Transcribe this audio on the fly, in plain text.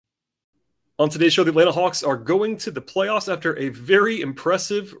On today's show, the Atlanta Hawks are going to the playoffs after a very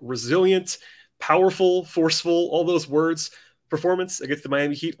impressive, resilient, powerful, forceful, all those words, performance against the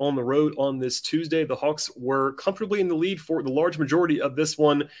Miami Heat on the road on this Tuesday. The Hawks were comfortably in the lead for the large majority of this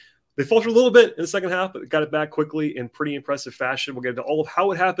one. They faltered a little bit in the second half, but got it back quickly in pretty impressive fashion. We'll get into all of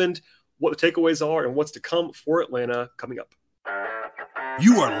how it happened, what the takeaways are, and what's to come for Atlanta coming up.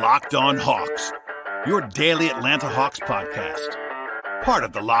 You are Locked On Hawks, your daily Atlanta Hawks podcast. Part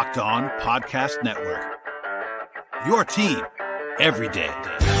of the Locked On Podcast Network. Your team every day.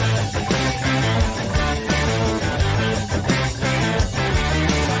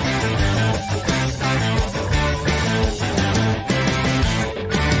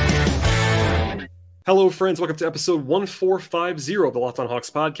 Hello, friends. Welcome to episode 1450 of the Locked On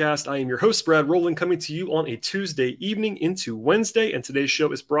Hawks podcast. I am your host, Brad Rowland, coming to you on a Tuesday evening into Wednesday, and today's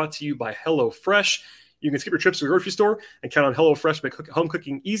show is brought to you by HelloFresh. You can skip your trips to the grocery store and count on HelloFresh to make home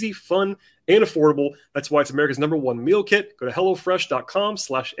cooking easy, fun, and affordable. That's why it's America's #1 meal kit. Go to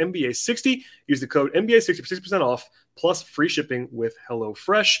HelloFresh.com/NBA60. Use the code NBA60 for 60% off, plus free shipping with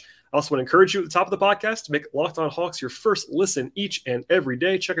HelloFresh. I also want to encourage you at the top of the podcast to make Locked On Hawks your first listen each and every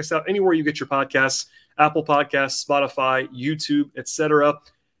day. Check us out anywhere you get your podcasts, Apple Podcasts, Spotify, YouTube, etc.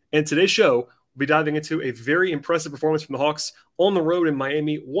 And today's show, we'll be diving into a very impressive performance from the Hawks on the road in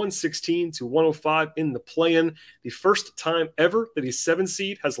Miami, 116-105 in the play-in. The first time ever that a 7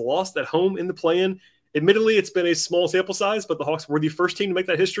 seed has lost at home in the play-in. Admittedly, it's been a small sample size, but the Hawks were the first team to make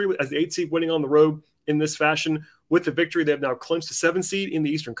that history as the 8 seed winning on the road in this fashion. With the victory, they have now clinched the 7 seed in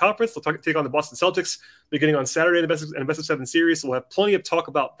the Eastern Conference. They'll take on the Boston Celtics beginning on Saturday in the best of 7 series. So we'll have plenty of talk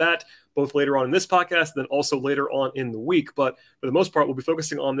about that, both later on in this podcast and then also later on in the week. But for the most part, we'll be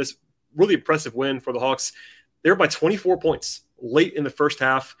focusing on this really impressive win for the Hawks. They were by 24 points late in the first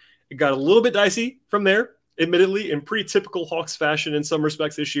half. It got a little bit dicey from there, admittedly, in pretty typical Hawks fashion in some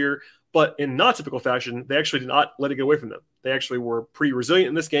respects this year. But in not typical fashion, they actually did not let it get away from them. They actually were pretty resilient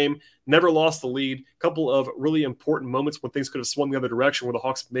in this game, never lost the lead. A couple of really important moments when things could have swung the other direction where the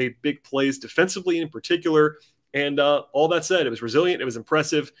Hawks made big plays defensively in particular. And all that said, it was resilient, it was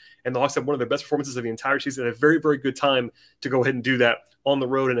impressive, and the Hawks had one of their best performances of the entire season at a very, very good time to go ahead and do that on the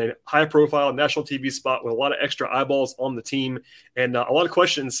road in a high-profile national TV spot with a lot of extra eyeballs on the team and a lot of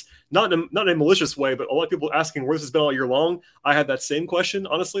questions, not in a malicious way, but a lot of people asking where this has been all year long. I had that same question.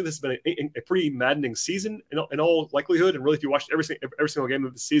 Honestly, this has been a pretty maddening season in all likelihood, and really if you watched every single game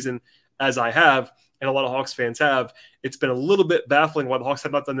of the season, as I have, and a lot of Hawks fans have, it's been a little bit baffling why the Hawks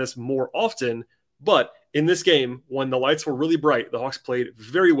have not done this more often. But in this game, when the lights were really bright, the Hawks played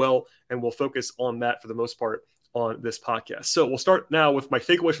very well, and we'll focus on that for the most part on this podcast. So we'll start now with my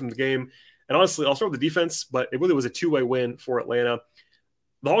takeaways from the game. And honestly, I'll start with the defense, but it really was a two-way win for Atlanta.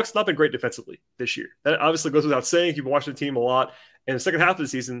 The Hawks have not been great defensively this year. That obviously goes without saying. You've been watching the team a lot. And the second half of the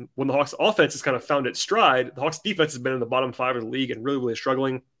season, when the Hawks offense has kind of found its stride, the Hawks defense has been in the bottom 5 of the league and really, really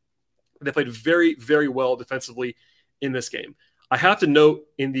struggling. They played very, very well defensively in this game. I have to note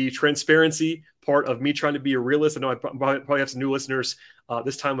in the transparency part of me trying to be a realist, I know I probably have some new listeners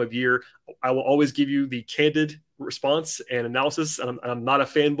this time of year. I will always give you the candid response and analysis, and I'm not a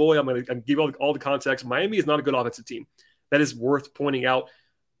fanboy. I'm going to give you all the context. Miami is not a good offensive team. That is worth pointing out.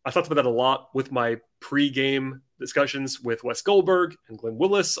 I talked about that a lot with my pre-game discussions with Wes Goldberg and Glenn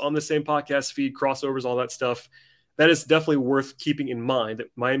Willis on the same podcast feed, crossovers, all that stuff. That is definitely worth keeping in mind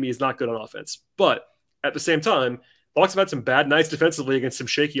that Miami is not good on offense. But at the same time, the Hawks have had some bad nights defensively against some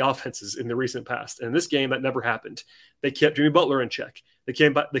shaky offenses in the recent past. And in this game, that never happened. They kept Jimmy Butler in check. They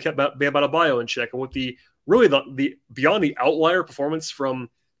kept Bam Adebayo in check. And with the beyond the outlier performance from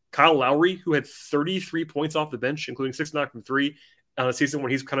Kyle Lowry, who had 33 points off the bench, including 6-9 from 3 on a season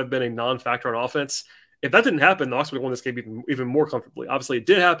when he's kind of been a non-factor on offense. If that didn't happen, the Hawks would have won this game even more comfortably. Obviously, it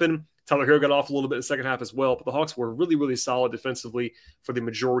did happen. Tyler Hero got off a little bit in the second half as well, but the Hawks were really, really solid defensively for the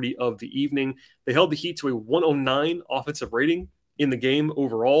majority of the evening. They held the Heat to a 109 offensive rating in the game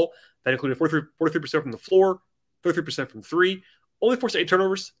overall. That included 43% from the floor, 33% from 3. Only forced 8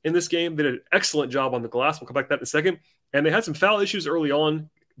 turnovers in this game. They did an excellent job on the glass. We'll come back to that in a second. And they had some foul issues early on,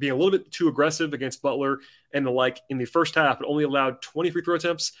 being a little bit too aggressive against Butler and the like in the first half, but only allowed 20 free throw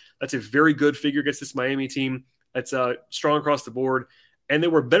attempts. That's a very good figure against this Miami team. That's strong across the board. And they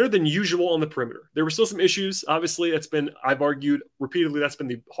were better than usual on the perimeter. There were still some issues. Obviously, I've argued repeatedly, that's been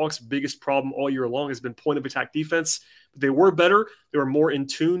the Hawks' biggest problem all year long, has been point of attack defense. But they were better. They were more in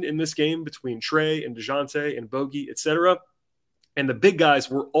tune in this game between Trey and DeJounte and Bogey, etc. And the big guys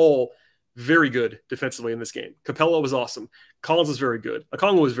were all very good defensively in this game. Capella was awesome. Collins was very good.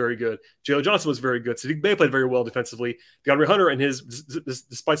 Okongwu was very good. Jalen Johnson was very good. Sadiq Bey played very well defensively. DeAndre Hunter and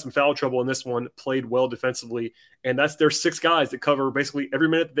despite some foul trouble in this one, played well defensively. And that's their 6 guys that cover basically every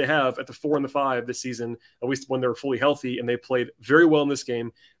minute that they have at the 4 and the 5 this season, at least when they're fully healthy. And they played very well in this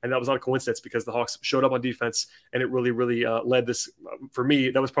game. And that was not a coincidence because the Hawks showed up on defense, and it really led this. For me,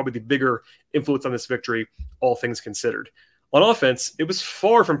 that was probably the bigger influence on this victory, all things considered. On offense, it was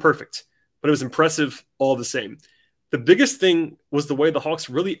far from perfect, but it was impressive all the same. The biggest thing was the way the Hawks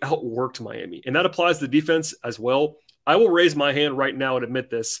really outworked Miami, and that applies to the defense as well. I will raise my hand right now and admit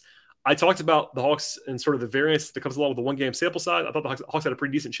this. I talked about the Hawks and sort of the variance that comes along with the one-game sample size. I thought the Hawks had a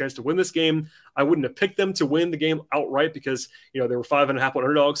pretty decent chance to win this game. I wouldn't have picked them to win the game outright because, they were 5.5-point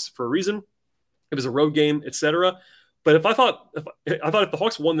underdogs for a reason. It was a road game, etc. But if the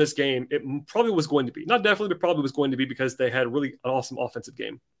Hawks won this game, it probably was going to be, not definitely, but probably was going to be because they had really an awesome offensive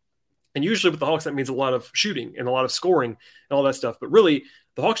game. And usually with the Hawks, that means a lot of shooting and a lot of scoring and all that stuff. But really,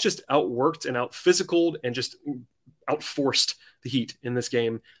 the Hawks just outworked and out-physicaled and just outforced the Heat in this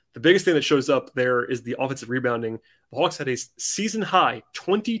game. The biggest thing that shows up there is the offensive rebounding. The Hawks had a season-high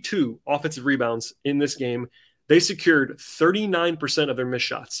 22 offensive rebounds in this game. They secured 39% of their missed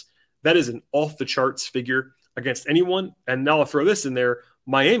shots. That is an off-the-charts figure against anyone. And now I'll throw this in there.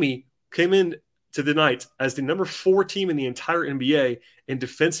 Miami came in to the night as the number 4 team in the entire NBA in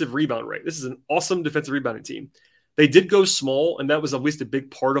defensive rebound rate. This is an awesome defensive rebounding team. They did go small, and that was at least a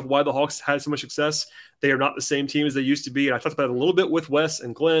big part of why the Hawks had so much success. They are not the same team as they used to be. And I talked about it a little bit with Wes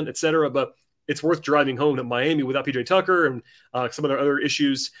and Glenn, et cetera, but it's worth driving home that Miami, without PJ Tucker and some of their other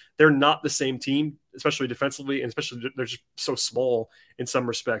issues, they're not the same team, especially defensively, and especially they're just so small in some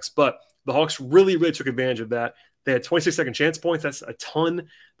respects. But the Hawks really took advantage of that. They had 26 second chance points. That's a ton.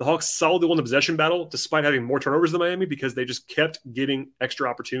 The Hawks solidly won the possession battle despite having more turnovers than Miami because they just kept getting extra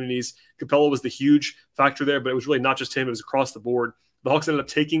opportunities. Capella was the huge factor there, but it was really not just him. It was across the board. The Hawks ended up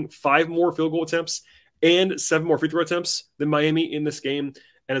taking 5 more field goal attempts and 7 more free throw attempts than Miami in this game.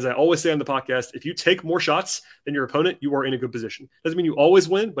 And as I always say on the podcast, if you take more shots than your opponent, you are in a good position. Doesn't mean you always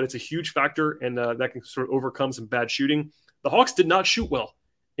win, but it's a huge factor, and that can sort of overcome some bad shooting. The Hawks did not shoot well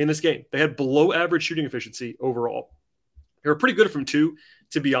in this game. They had below average shooting efficiency overall. They were pretty good from 2,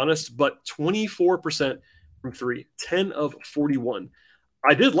 to be honest, but 24% from 3, 10 of 41.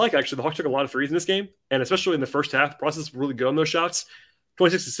 I did like, actually, the Hawks took a lot of threes in this game, and especially in the first half, the process was really good on those shots.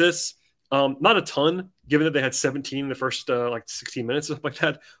 26 assists, not a ton, given that they had 17 in the first 16 minutes, something like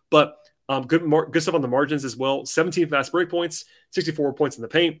that, but good stuff on the margins as well. 17 fast break points, 64 points in the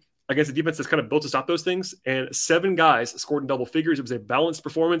paint, against a defense that's kind of built to stop those things. And 7 guys scored in double figures. It was a balanced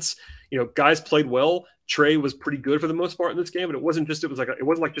performance. Guys played well. Trey was pretty good for the most part in this game, but it wasn't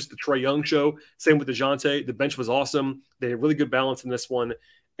like just the Trae Young show. Same with DeJounte. The bench was awesome. They had really good balance in this one.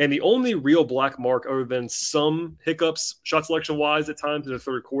 And the only real black mark, other than some hiccups, shot selection wise at times in the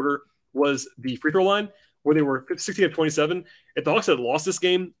third quarter, was the free throw line, where they were 16 of 27. If the Hawks had lost this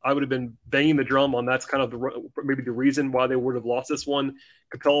game, I would have been banging the drum on that's kind of maybe the reason why they would have lost this one.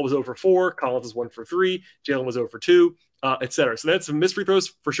 Capella was 0 for 4. Collins was 1 for 3. Jalen was 0 for 2, et cetera. So they had some missed free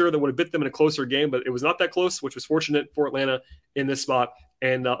throws for sure that would have bit them in a closer game, but it was not that close, which was fortunate for Atlanta in this spot.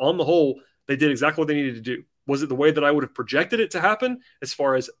 And on the whole, they did exactly what they needed to do. Was it the way that I would have projected it to happen as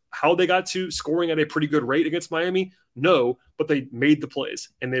far as how they got to scoring at a pretty good rate against Miami? No, but they made the plays,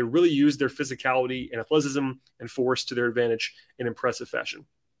 and they really used their physicality and athleticism and force to their advantage in impressive fashion.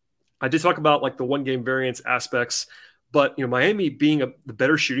 I did talk about like the one-game variance aspects, but Miami being the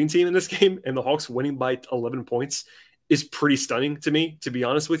better shooting team in this game and the Hawks winning by 11 points is pretty stunning to me, to be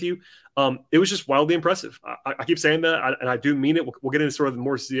honest with you. It was just wildly impressive. I keep saying that, and I do mean it. We'll get into sort of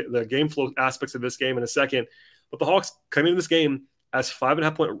the game flow aspects of this game in a second. But the Hawks come into this game as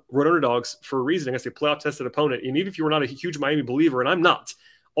 5.5-point road underdogs for a reason against a playoff-tested opponent. And even if you were not a huge Miami believer, and I'm not,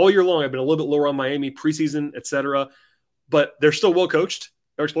 all year long I've been a little bit lower on Miami preseason, et cetera. But they're still well coached.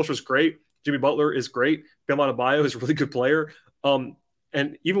 Eric Spoelstra is great. Jimmy Butler is great. Bam Adebayo is a really good player.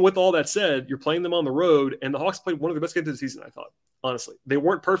 And even with all that said, you're playing them on the road, and the Hawks played one of the best games of the season, I thought, honestly. They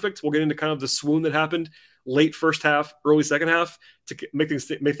weren't perfect. We'll get into kind of the swoon that happened late first half, early second half to make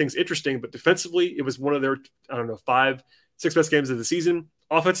things interesting. But defensively, it was one of their, 5-6 best games of the season.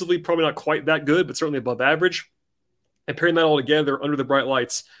 Offensively, probably not quite that good, but certainly above average. And pairing that all together under the bright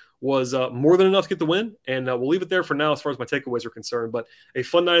lights was more than enough to get the win. And we'll leave it there for now as far as my takeaways are concerned. But a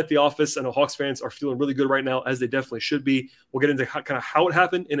fun night at the office. I know Hawks fans are feeling really good right now, as they definitely should be. We'll get into kind of how it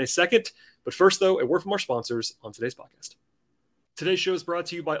happened in a second. But first, though, a word from our sponsors on today's podcast. Today's show is brought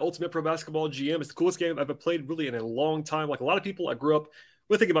to you by Ultimate Pro Basketball GM. It's the coolest game I've ever played really in a long time. Like a lot of people, I grew up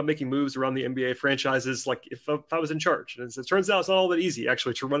we're thinking about making moves around the NBA franchises, like if I was in charge. And it turns out it's not all that easy,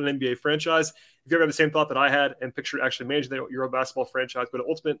 actually, to run an NBA franchise. If you ever have the same thought that I had and pictured actually managing your own basketball franchise, go to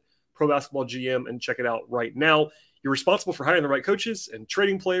Ultimate Pro Basketball GM and check it out right now. You're responsible for hiring the right coaches and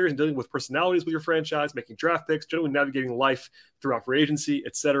trading players and dealing with personalities with your franchise, making draft picks, generally navigating life throughout free agency,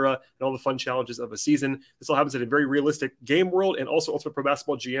 etc., and all the fun challenges of a season. This all happens in a very realistic game world, and also Ultimate Pro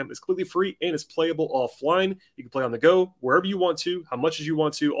Basketball GM is completely free and is playable offline. You can play on the go, wherever you want to, how much as you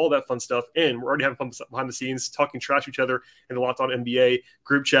want to, all that fun stuff. And we're already having fun behind the scenes, talking trash to each other in the Locked On NBA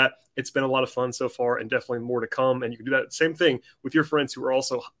group chat. It's been a lot of fun so far, and definitely more to come. And you can do that same thing with your friends who are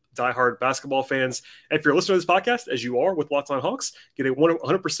also diehard basketball fans. And if you're a listener to this podcast, as you are with Locked On Hawks, get a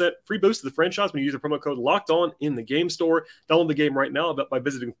 100% free boost to the franchise when you use the promo code Locked On in the game store. Download the game right now by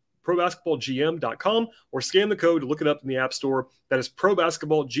visiting probasketballgm.com or scan the code to look it up in the App Store. That is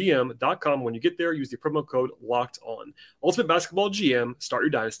probasketballgm.com. When you get there, use the promo code Locked On. Ultimate Basketball GM, start your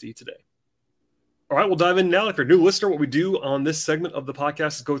dynasty today. All right, we'll dive in now. If you're a new listener, what we do on this segment of the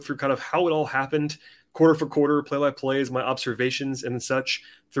podcast is go through kind of how it all happened, quarter for quarter, play-by-plays, my observations and such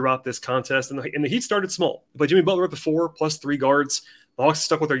throughout this contest. And the Heat started small. They played Jimmy Butler at the 4 plus 3 guards. The Hawks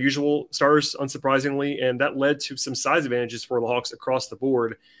stuck with their usual starters, unsurprisingly, and that led to some size advantages for the Hawks across the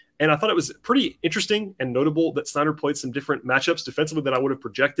board. And I thought it was pretty interesting and notable that Snyder played some different matchups defensively than I would have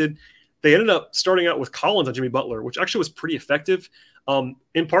projected. They ended up starting out with Collins on Jimmy Butler, which actually was pretty effective,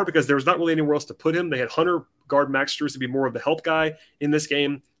 in part because there was not really anywhere else to put him. They had Hunter guard Max Strus to be more of the help guy in this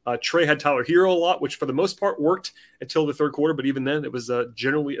game. Trey had Tyler Hero a lot, which for the most part worked until the third quarter, but even then it was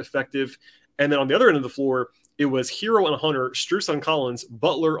generally effective. And then on the other end of the floor, it was Hero on Hunter, Strus on Collins,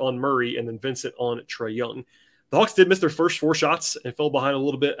 Butler on Murray, and then Vincent on Trae Young. The Hawks did miss their first 4 shots and fell behind a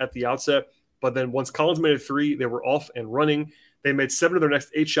little bit at the outset, but then once Collins made a 3, they were off and running. They made 7 of their next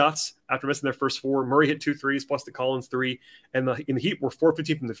 8 shots after missing their first 4. Murray hit 2 threes plus the Collins 3, and the Heat were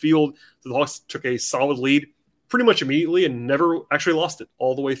 4-15 from the field. So the Hawks took a solid lead pretty much immediately and never actually lost it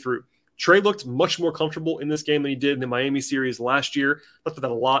all the way through. Trae looked much more comfortable in this game than he did in the Miami series last year. Talked about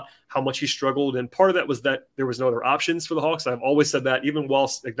that a lot, how much he struggled, and part of that was that there was no other options for the Hawks. I've always said that, even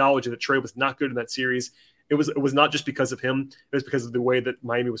whilst acknowledging that Trae was not good in that series. It was not just because of him. It was because of the way that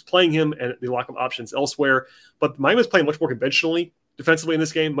Miami was playing him and the lack of options elsewhere. But Miami was playing much more conventionally defensively in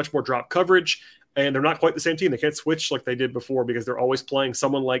this game, much more drop coverage, and they're not quite the same team. They can't switch like they did before because they're always playing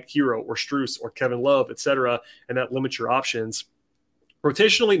someone like Hero or Strus or Kevin Love, etc., and that limits your options.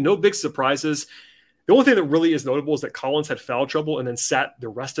 Rotationally, no big surprises. The only thing that really is notable is that Collins had foul trouble and then sat the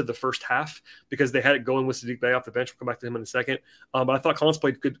rest of the first half because they had it going with Sadiq Bey off the bench. We'll come back to him in a second. But I thought Collins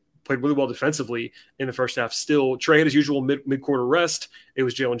played really well defensively in the first half still. Trae had his usual mid-quarter rest. It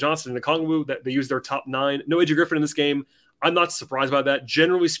was Jalen Johnson and Okongwu that they used their top 9. No AJ Griffin in this game. I'm not surprised by that.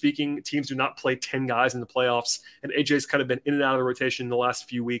 Generally speaking, teams do not play 10 guys in the playoffs, and AJ's kind of been in and out of the rotation in the last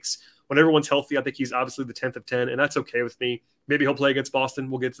few weeks. When everyone's healthy, I think he's obviously the 10th of 10, and that's okay with me. Maybe he'll play against Boston.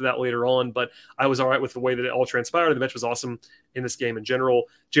 We'll get to that later on, but I was all right with the way that it all transpired. The bench was awesome in this game in general.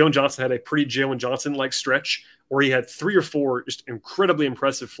 Jalen Johnson had a pretty Jalen Johnson-like stretch where he had 3 or 4 just incredibly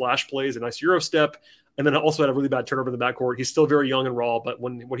impressive flash plays, a nice Euro step, and then also had a really bad turnover in the backcourt. He's still very young and raw, but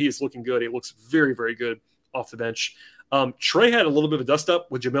when he is looking good, it looks very, very good off the bench. Trae had a little bit of a dust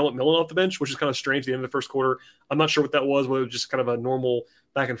up with Jamel McMillan off the bench, which is kind of strange at the end of the first quarter. I'm not sure what that was, whether it was just kind of a normal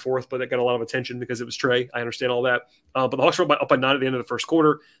back and forth, but that got a lot of attention because it was Trae. I understand all that. But the Hawks were up by 9 at the end of the first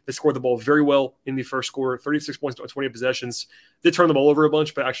quarter. They scored the ball very well in the first quarter, 36 points on 28 possessions. Did turn the ball over a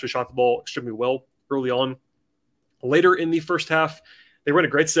bunch, but actually shot the ball extremely well early on. Later in the first half, they ran a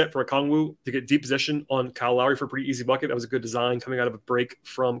great set for Okongwu to get deep possession on Kyle Lowry for a pretty easy bucket. That was a good design coming out of a break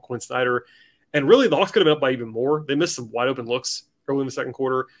from Quinn Snyder. And really, the Hawks could have been up by even more. They missed some wide open looks early in the second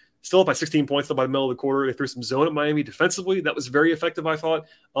quarter. Still up by 16 points by the middle of the quarter. They threw some zone at Miami defensively. That was very effective, I thought,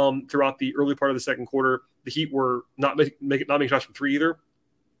 throughout the early part of the second quarter. The Heat were not making shots from 3 either.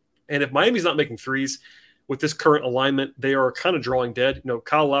 And if Miami's not making threes with this current alignment, they are kind of drawing dead.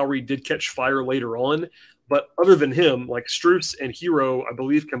 Kyle Lowry did catch fire later on, but other than him, like Strus and Hero, I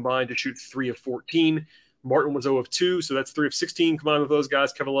believe, combined to shoot 3 of 14. Martin was 0 of 2, so that's 3 of 16 combined with those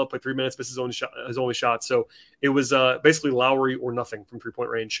guys. Kevin Love played 3 minutes, missed his only shot. So it was basically Lowry or nothing from 3-point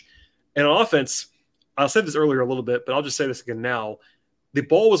range. And on offense, I said this earlier a little bit, but I'll just say this again now. The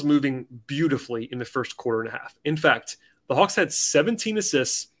ball was moving beautifully in the first quarter and a half. In fact, the Hawks had 17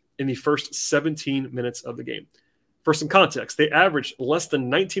 assists in the first 17 minutes of the game. For some context, they averaged less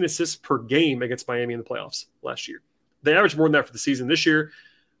than 19 assists per game against Miami in the playoffs last year. They averaged more than that for the season this year.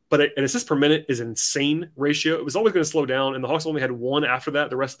 But an assist per minute is an insane ratio. It was always going to slow down, and the Hawks only had 1 after that,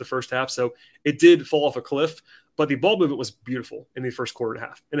 the rest of the first half. So it did fall off a cliff, but the ball movement was beautiful in the first quarter and a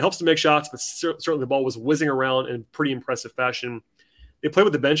half. And it helps to make shots, but certainly the ball was whizzing around in pretty impressive fashion. they played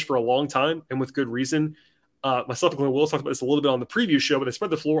with the bench for a long time and with good reason. Myself and Glenn Willis talked about this a little bit on the preview show, but they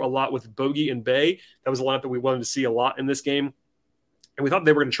spread the floor a lot with Bogey and Bay. That was a lineup that we wanted to see a lot in this game. And we thought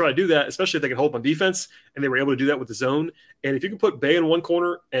they were going to try to do that, especially if they could hold on defense, and they were able to do that with the zone. And if you can put Bay in one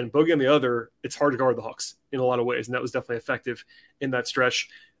corner and Bogey on the other, it's hard to guard the Hawks in a lot of ways, and that was definitely effective in that stretch.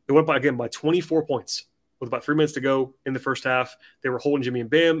 They went by 24 points with about 3 minutes to go in the first half. They were holding Jimmy and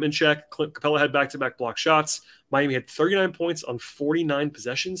Bam in check. Clint Capella had back-to-back block shots. Miami had 39 points on 49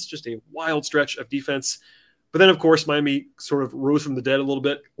 possessions, just a wild stretch of defense. But then, of course, Miami sort of rose from the dead a little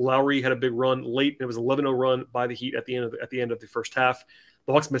bit. Lowry had a big run late, and it was an 11-0 run by the Heat at the end of the first half.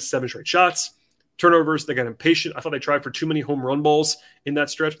 The Hawks missed 7 straight shots. Turnovers, they got impatient. I thought they tried for too many home run balls in that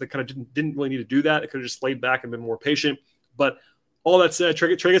stretch. They kind of didn't really need to do that. They could have just laid back and been more patient. But all that said,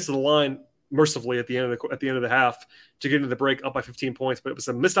 Trey gets to the line mercifully at the end of the half to get into the break up by 15 points. But it was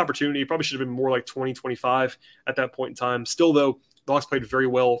a missed opportunity. It probably should have been more like 20, 25 at that point in time. Still, though, the Hawks played very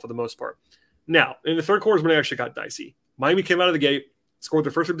well for the most part. Now, in the third quarter is when it actually got dicey. Miami came out of the gate, scored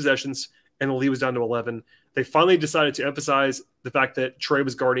their first 3 possessions, and the lead was down to 11. They finally decided to emphasize the fact that Trey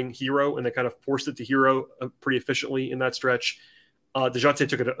was guarding Hero, and they kind of forced it to Hero pretty efficiently in that stretch. DeJounte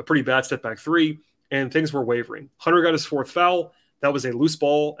took a pretty bad step-back 3, and things were wavering. Hunter got his 4th foul. That was a loose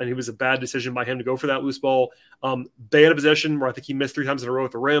ball, and it was a bad decision by him to go for that loose ball. Bay had a possession where I think he missed 3 times in a row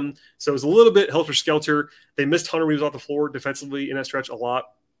at the rim. So it was a little bit helter-skelter. They missed Hunter when he was off the floor defensively in that stretch a lot.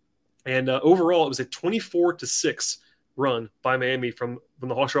 And overall, it was a 24-6 run by Miami from when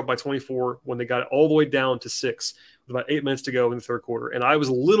the Hawks were up by 24 when they got it all the way down to 6 with about 8 minutes to go in the third quarter. And I was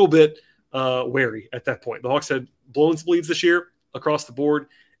a little bit wary at that point. The Hawks had blown some leads this year across the board.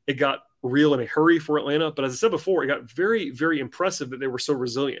 It got real in a hurry for Atlanta. But as I said before, it got very, very impressive that they were so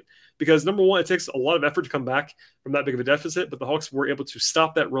resilient. Because number one, it takes a lot of effort to come back from that big of a deficit, but the Hawks were able to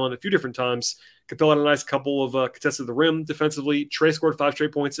stop that run a few different times. Capella had a nice couple of contested the rim defensively. Trey scored 5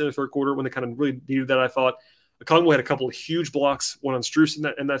 straight points in the third quarter when they kind of really needed that, I thought. Okongwu had a couple of huge blocks, one on Strus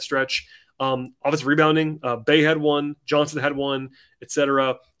in that stretch. Offensive rebounding, Bay had one, Johnson had one,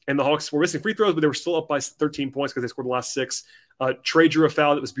 etc. And the Hawks were missing free throws, but they were still up by 13 points because they scored the last 6. Trey drew a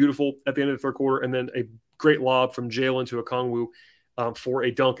foul that was beautiful at the end of the third quarter, and then a great lob from Jalen to Okongwu for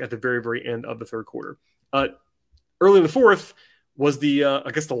a dunk at the very, very end of the third quarter. Early in the fourth was the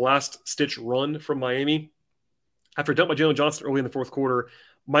last-stitch run from Miami. After a dunk by Jalen Johnson early in the fourth quarter,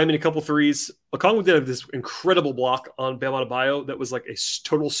 Miami made a couple threes. Okongwu did have this incredible block on Bam Adebayo that was like a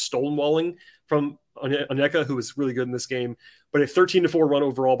total stonewalling from Onyeka, who was really good in this game. But a 13-4 run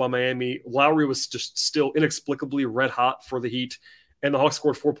overall by Miami. Lowry was just still inexplicably red hot for the Heat, and the Hawks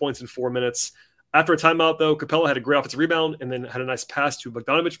scored 4 points in 4 minutes. After a timeout, though, Capella had a great offensive rebound and then had a nice pass to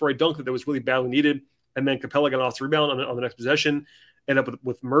Bogdanovich for a dunk that was really badly needed. And then Capella got an offensive rebound on the next possession. Ended up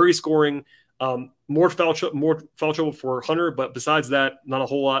with Murray scoring. More foul trouble for Hunter, but besides that, not a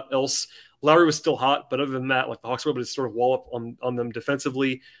whole lot else. Lowry was still hot, but other than that, like the Hawks were able to sort of wall up on them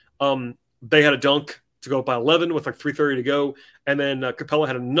defensively. They had a dunk to go up by 11 with like 3:30 to go, and then Capella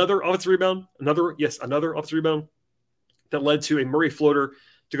had another offensive rebound, another offensive rebound that led to a Murray floater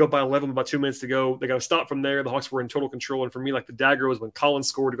to go up by 11 with about 2 minutes to go. They got to stop from there. The Hawks were in total control, and for me, like the dagger was when Collins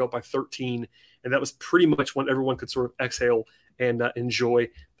scored to go up by 13, and that was pretty much when everyone could sort of exhale and enjoy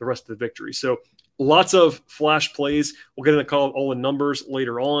the rest of the victory. So lots of flash plays. We'll get into all the numbers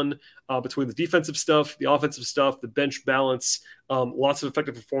later on between the defensive stuff, the offensive stuff, the bench balance, lots of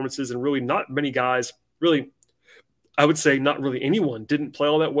effective performances, and really not many guys, really, I would say not really anyone didn't play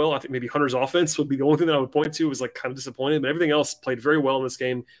all that well. I think maybe Hunter's offense would be the only thing that I would point to. It was like kind of disappointed, but everything else played very well in this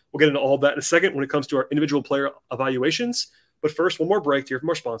game. We'll get into all that in a second when it comes to our individual player evaluations. But first, one more break to hear from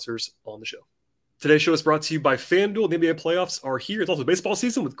our sponsors on the show. Today's show is brought to you by FanDuel. The NBA playoffs are here. It's also baseball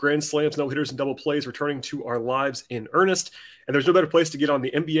season with grand slams, no-hitters, and double plays returning to our lives in earnest. And there's no better place to get on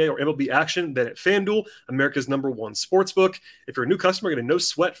the NBA or MLB action than at FanDuel, America's #1 sportsbook. If you're a new customer, get a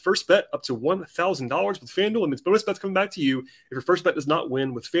no-sweat first bet up to $1,000 with FanDuel, and it's bonus bets coming back to you if your first bet does not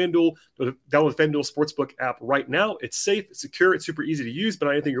win with FanDuel. Download the FanDuel Sportsbook app right now. It's safe, it's secure, it's super easy to use, but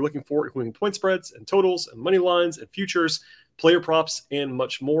not anything you're looking for, including point spreads and totals and money lines and futures, player props, and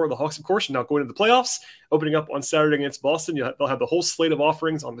much more. The Hawks, of course, are now going into the playoffs, opening up on Saturday against Boston. They'll have the whole slate of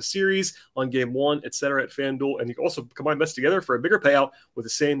offerings on the series, on Game 1, etc. at FanDuel, and you can also combine bets together for a bigger payout with the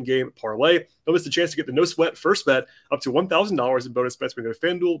same game parlay. Don't miss the chance to get the no-sweat first bet up to $1,000 in bonus bets when you go to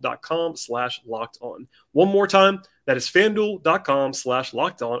FanDuel.com/lockedon. One more time, that is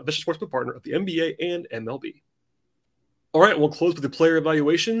FanDuel.com/lockedon, official sportsbook partner of the NBA and MLB. All right, we'll close with the player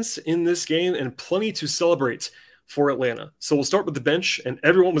evaluations in this game and plenty to celebrate for Atlanta. So we'll start with the bench, and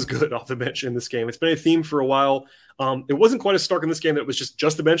everyone was good off the bench in this game. It's been a theme for a while. It wasn't quite as stark in this game that it was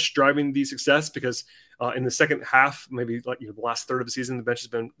just the bench driving the success, because in the second half, maybe the last third of the season, the bench has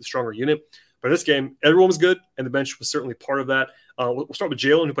been the stronger unit. But in this game, everyone was good, and the bench was certainly part of that. We'll start with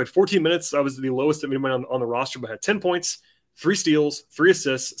Jalen, who played 14 minutes. That was the lowest of anyone on the roster, but had 10 points, 3 steals, 3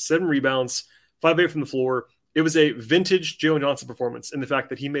 assists, 7 rebounds, 5-8 from the floor. It was a vintage Jalen Johnson performance in the fact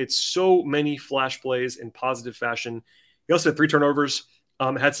that he made so many flash plays in positive fashion. He also had 3 turnovers,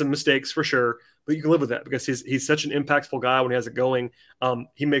 had some mistakes for sure, but you can live with that because he's such an impactful guy when he has it going.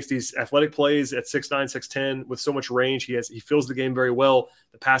 He makes these athletic plays at 6'9", 6'10", with so much range. He fills the game very well,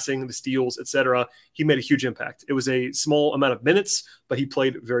 the passing, the steals, etc. He made a huge impact. It was a small amount of minutes, but he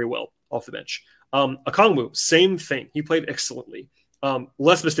played very well off the bench. Okongwu, same thing. He played excellently.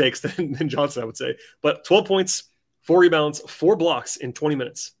 Less mistakes than Johnson, I would say, but 12 points, 4 rebounds, 4 blocks in 20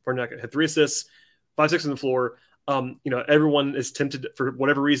 minutes for Neka. Had 3 assists, 5-6 on the floor. Everyone is tempted for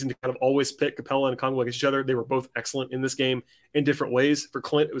whatever reason to kind of always pick Capella and Okongwu against each other. They were both excellent in this game in different ways. For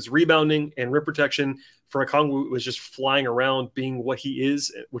Clint, it was rebounding and rim protection. For Okongwu, it was just flying around, being what he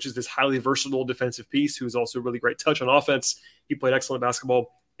is, which is this highly versatile defensive piece who's also a really great touch on offense. He played excellent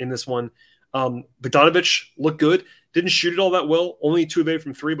basketball in this one. Bogdanovic looked good. Didn't shoot it all that well. Only 2 of 8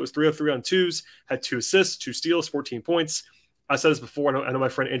 from 3, but was 3 of 3 on 2s. Had 2 assists, 2 steals, 14 points. I said this before. I know my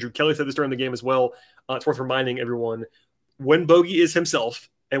friend Andrew Kelly said this during the game as well. It's worth reminding everyone, when Bogey is himself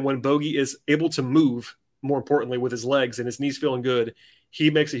and when Bogey is able to move, more importantly, with his legs and his knees feeling good, he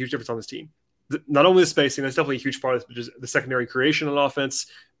makes a huge difference on this team. Not only the spacing, that's definitely a huge part of it, the secondary creation on offense,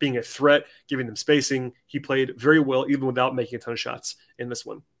 being a threat, giving them spacing. He played very well, even without making a ton of shots in this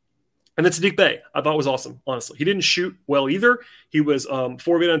one. And then Saddiq Bey, I thought was awesome, honestly. He didn't shoot well either. He was 4 of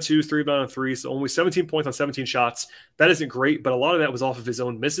 8 on 2s, 3 of 8 on 3s, so only 17 points on 17 shots. That isn't great, but a lot of that was off of his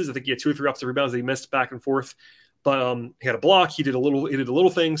own misses. I think he had 2 or 3 offensive rebounds that he missed back and forth. But he had a block. He did little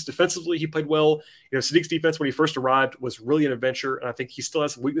things defensively. He played well. Saddiq's defense when he first arrived was really an adventure, and I think he still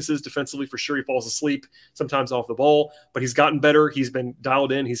has some weaknesses defensively for sure. He falls asleep sometimes off the ball, but he's gotten better. He's been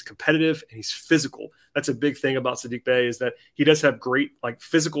dialed in. He's competitive and he's physical. That's a big thing about Saddiq Bey, is that he does have great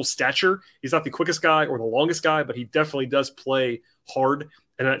physical stature. He's not the quickest guy or the longest guy, but he definitely does play hard.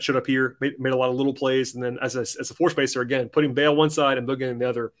 And that showed up here. Made a lot of little plays, and then as a floor spacer, again, putting Bey on one side and Boogie on the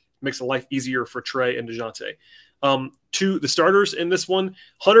other makes life easier for Trey and DeJounte. To the starters in this one,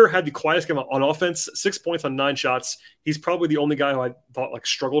 Hunter had the quietest game on offense, 6 points on 9 shots. He's probably the only guy who I thought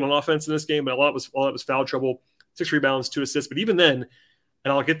struggled on offense in this game, but a lot was foul trouble, 6 rebounds, 2 assists. But even then,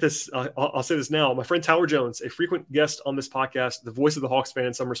 and I'll get this, I'll say this now, my friend Tyler Jones, a frequent guest on this podcast, the voice of the Hawks fan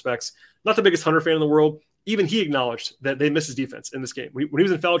in some respects, not the biggest Hunter fan in the world, even he acknowledged that they missed his defense in this game. When he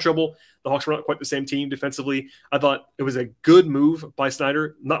was in foul trouble, the Hawks were not quite the same team defensively. I thought it was a good move by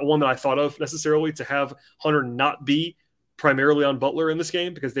Snyder, not one that I thought of necessarily, to have Hunter not be primarily on Butler in this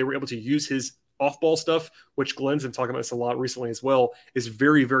game, because they were able to use his off-ball stuff, which Glenn's been talking about this a lot recently as well, is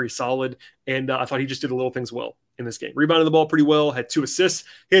very, very solid. And I thought he just did the little things well in this game. Rebounded the ball pretty well, had 2 assists.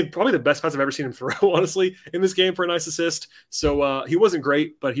 He had probably the best pass I've ever seen him throw, honestly, in this game for a nice assist. So he wasn't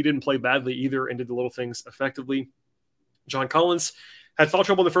great, but he didn't play badly either and did the little things effectively. John Collins had foul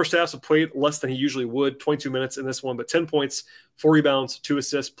trouble in the first half, so played less than he usually would, 22 minutes in this one, but 10 points, 4 rebounds, 2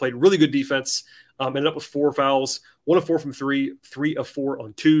 assists, played really good defense, ended up with 4 fouls, 1 of 4 from 3, 3 of 4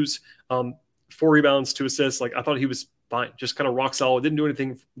 on 2s, 4 rebounds, 2 assists. I thought he was fine, just kind of rock solid. Didn't do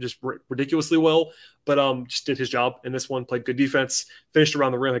anything just ridiculously well, but just did his job in this one. Played good defense, finished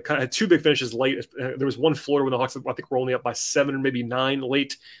around the rim. Had 2 big finishes late. There was one floater when the Hawks, I think, were only up by 7 or maybe 9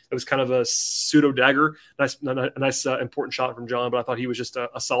 late. It was kind of a pseudo dagger. Nice important shot from John, but I thought he was just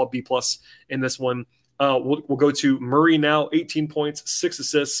a solid B+ in this one. We'll go to Murray now, 18 points, 6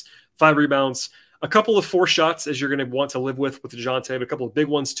 assists, 5 rebounds. A couple of 4 shots, as you're going to want to live with DeJounte, but a couple of big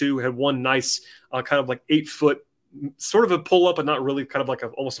ones too. Had one nice kind of 8-foot, sort of a pull-up, but not really, kind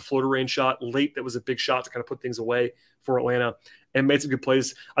of almost a floater range shot late. That was a big shot to kind of put things away for Atlanta, and made some good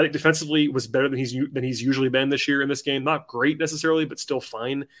plays. I think defensively was better than he's usually been this year in this game. Not great necessarily, but still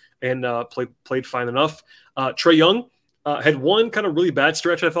fine, and played fine enough. Trae Young had one kind of really bad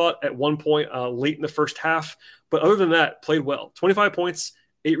stretch, I thought, at one point late in the first half, but other than that, played well. 25 points,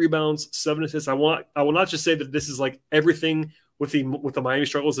 8 rebounds, 7 assists. I will not just say that this is everything with the Miami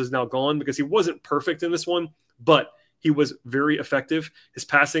struggles is now gone, because he wasn't perfect in this one, but he was very effective. His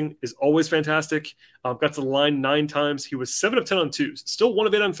passing is always fantastic. Got to the line 9 times. He was 7 of 10 on 2s. Still 1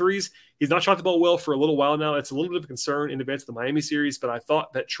 of 8 on 3s. He's not shot the ball well for a little while now. It's a little bit of a concern in advance of the Miami series, but I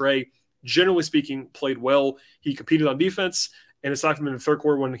thought that Trey, generally speaking, played well. He competed on defense, and aside from in the third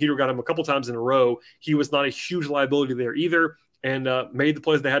quarter when Heater got him a couple times in a row, he was not a huge liability there either. and made the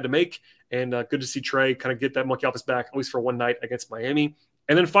plays they had to make. And good to see Trey kind of get that monkey off his back, at least for one night against Miami.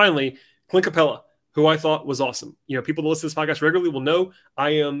 And then finally, Clint Capella, who I thought was awesome. People that listen to this podcast regularly will know I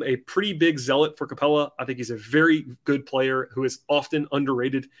am a pretty big zealot for Capella. I think he's a very good player who is often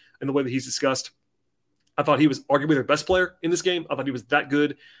underrated in the way that he's discussed. I thought he was arguably their best player in this game. I thought he was that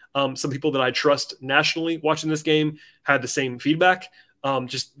good. Some people that I trust nationally watching this game had the same feedback.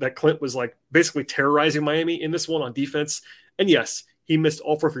 Just that Clint was like basically terrorizing Miami in this one on defense. And yes, he missed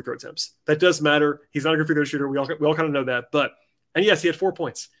all 4 free throw attempts. That does matter. He's not a good free throw shooter. We all kind of know that. And yes, he had 4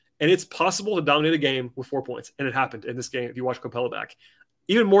 points. And it's possible to dominate a game with 4 points. And it happened in this game if you watch Capella back.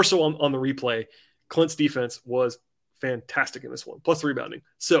 Even more so on the replay, Clint's defense was fantastic in this one, plus the rebounding.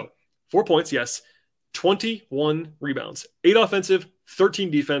 So 4 points, yes. 21 rebounds, 8 offensive, 13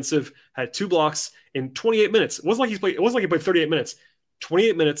 defensive, had 2 blocks in 28 minutes. It wasn't like he played 38 minutes.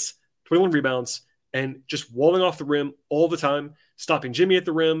 28 minutes, 21 rebounds, and just walling off the rim all the time, stopping Jimmy at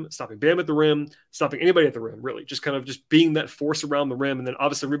the rim, stopping Bam at the rim, stopping anybody at the rim, really. Just kind of just being that force around the rim. And then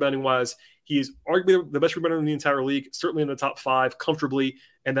obviously rebounding-wise, he is arguably the best rebounder in the entire league, certainly in the top 5 comfortably,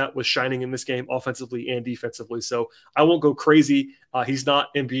 and that was shining in this game offensively and defensively. So I won't go crazy. He's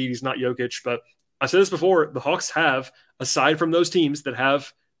not Embiid, he's not Jokic, but I said this before, the Hawks have, aside from those teams that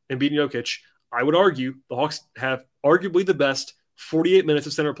have Embiid and Jokic, I would argue the Hawks have arguably the best 48 minutes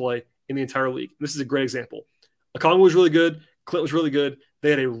of center play in the entire league. And this is a great example. Okongwu was really good. Clint was really good. They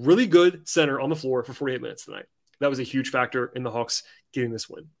had a really good center on the floor for 48 minutes tonight. That was a huge factor in the Hawks getting this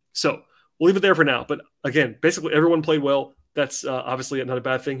win. So we'll leave it there for now. But again, basically everyone played well. That's obviously not a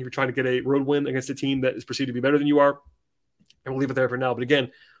bad thing if you're trying to get a road win against a team that is perceived to be better than you are. And we'll leave it there for now. But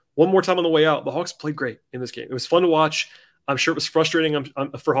again, one more time on the way out, the Hawks played great in this game. It was fun to watch. I'm sure it was frustrating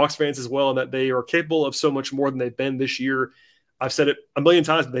for Hawks fans as well, and that they are capable of so much more than they've been this year. I've said it a million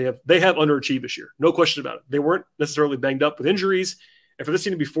times, but they have underachieved this year. No question about it. They weren't necessarily banged up with injuries, and for this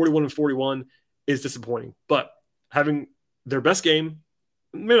team to be 41-41 is disappointing. But having their best game,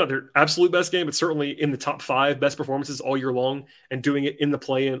 maybe not their absolute best game, but certainly in the top 5 best performances all year long, and doing it in the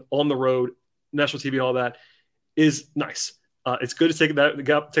play-in, on the road, national TV and all that is nice. It's good to take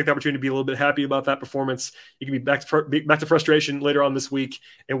the opportunity to be a little bit happy about that performance. You can be back to frustration later on this week,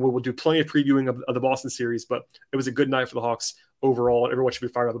 and we'll do plenty of previewing of the Boston series. But it was a good night for the Hawks overall, and everyone should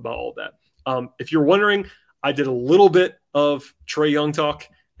be fired up about all of that. If you're wondering, I did a little bit of Trae Young talk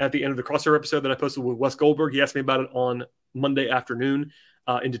at the end of the crossover episode that I posted with Wes Goldberg. He asked me about it on Monday afternoon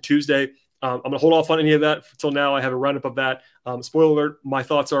into Tuesday. I'm going to hold off on any of that until now. I have a roundup of that. Spoiler alert, my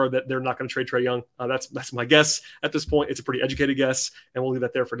thoughts are that they're not going to trade Trae Young. That's my guess at this point. It's a pretty educated guess, and we'll leave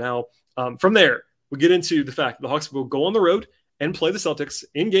that there for now. From there, we get into the fact that the Hawks will go on the road and play the Celtics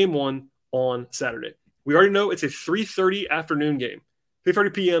in Game 1 on Saturday. We already know it's a 3:30 afternoon game,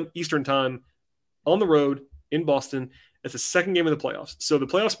 3:30 p.m. Eastern time on the road in Boston. It's the second game of the playoffs. So the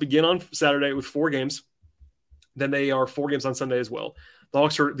playoffs begin on Saturday with 4 games. Then they are 4 games on Sunday as well. The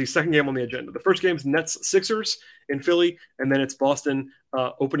Hawks are the second game on the agenda. The first game is Nets-Sixers in Philly, and then it's Boston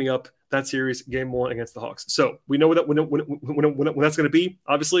opening up that series, Game 1 against the Hawks. So we know that when that's going to be,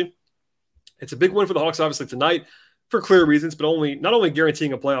 obviously. It's a big win for the Hawks, obviously, tonight for clear reasons, but not only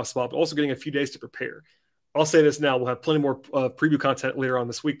guaranteeing a playoff spot, but also getting a few days to prepare. I'll say this now. We'll have plenty more preview content later on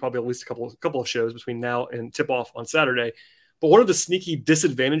this week, probably at least a couple of shows between now and tip-off on Saturday. But one of the sneaky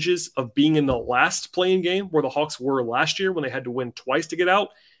disadvantages of being in the last play-in game, where the Hawks were last year when they had to win twice to get out,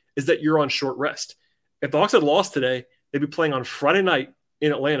 is that you're on short rest. If the Hawks had lost today, they'd be playing on Friday night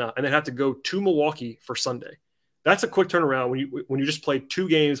in Atlanta, and they'd have to go to Milwaukee for Sunday. That's a quick turnaround when you just play 2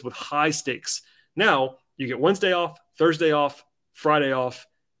 games with high stakes. Now you get Wednesday off, Thursday off, Friday off.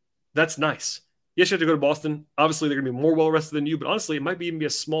 That's nice. Yes, you have to go to Boston. Obviously, they're going to be more well-rested than you, but honestly, it might even be a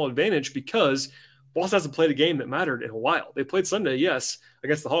small advantage because Boston hasn't played a game that mattered in a while. They played Sunday, yes,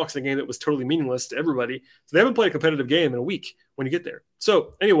 against the Hawks, in a game that was totally meaningless to everybody. So they haven't played a competitive game in a week when you get there.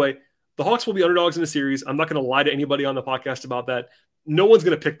 So anyway, the Hawks will be underdogs in the series. I'm not going to lie to anybody on the podcast about that. No one's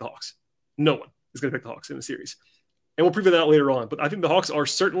going to pick the Hawks. No one is going to pick the Hawks in the series. And we'll preview that later on. But I think the Hawks are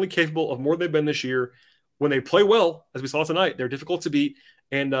certainly capable of more than they've been this year. When they play well, as we saw tonight, they're difficult to beat.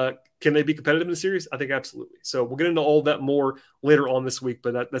 And can they be competitive in the series? I think absolutely. So we'll get into all that more later on this week.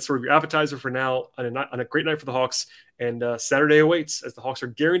 But that's sort of your appetizer for now on a great night for the Hawks. And Saturday awaits, as the Hawks are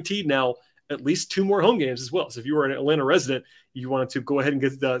guaranteed now at least 2 more home games as well. So if you were an Atlanta resident, you wanted to go ahead and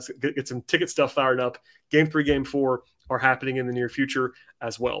get some ticket stuff fired up. Game 3, Game 4 are happening in the near future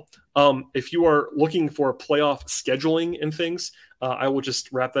as well. If you are looking for playoff scheduling and things, I will just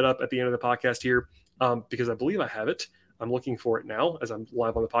wrap that up at the end of the podcast here because I believe I have it. I'm looking for it now as I'm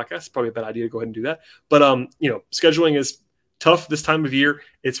live on the podcast. It's probably a bad idea to go ahead and do that. But, scheduling is tough this time of year.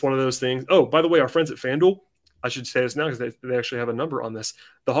 It's one of those things. Oh, by the way, our friends at FanDuel, I should say this now because they actually have a number on this.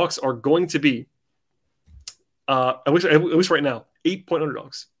 The Hawks are going to be, at least right now, 8-point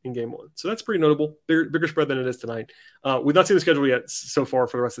underdogs in game one. So that's pretty notable. Bigger spread than it is tonight. We've not seen the schedule yet so far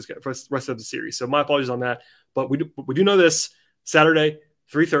for the rest of the series. So my apologies on that. But we do know this: Saturday,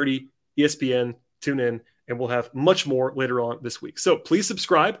 3:30, ESPN. Tune in, and we'll have much more later on this week. So please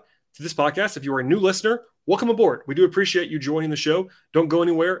subscribe to this podcast. If you are a new listener, welcome aboard. We do appreciate you joining the show. Don't go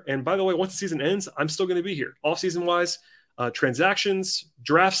anywhere. And by the way, once the season ends, I'm still going to be here. Off-season wise, transactions,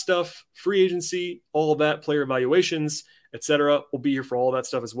 draft stuff, free agency, all of that, player evaluations, etc. We'll be here for all of that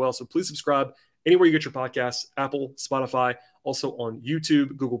stuff as well. So please subscribe anywhere you get your podcasts: Apple, Spotify, also on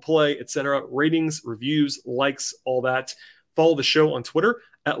YouTube, Google Play, etc. Ratings, reviews, likes, all that. Follow the show on Twitter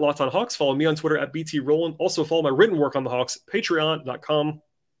at Locked On Hawks. Follow me on Twitter at BT Rowland. Also follow my written work on the Hawks,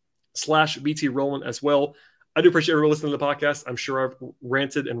 patreon.com/BT Rowland as well. I do appreciate everyone listening to the podcast. I'm sure I've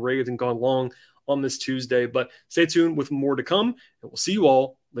ranted and raved and gone long on this Tuesday, but stay tuned with more to come, and we'll see you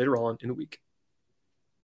all later on in the week.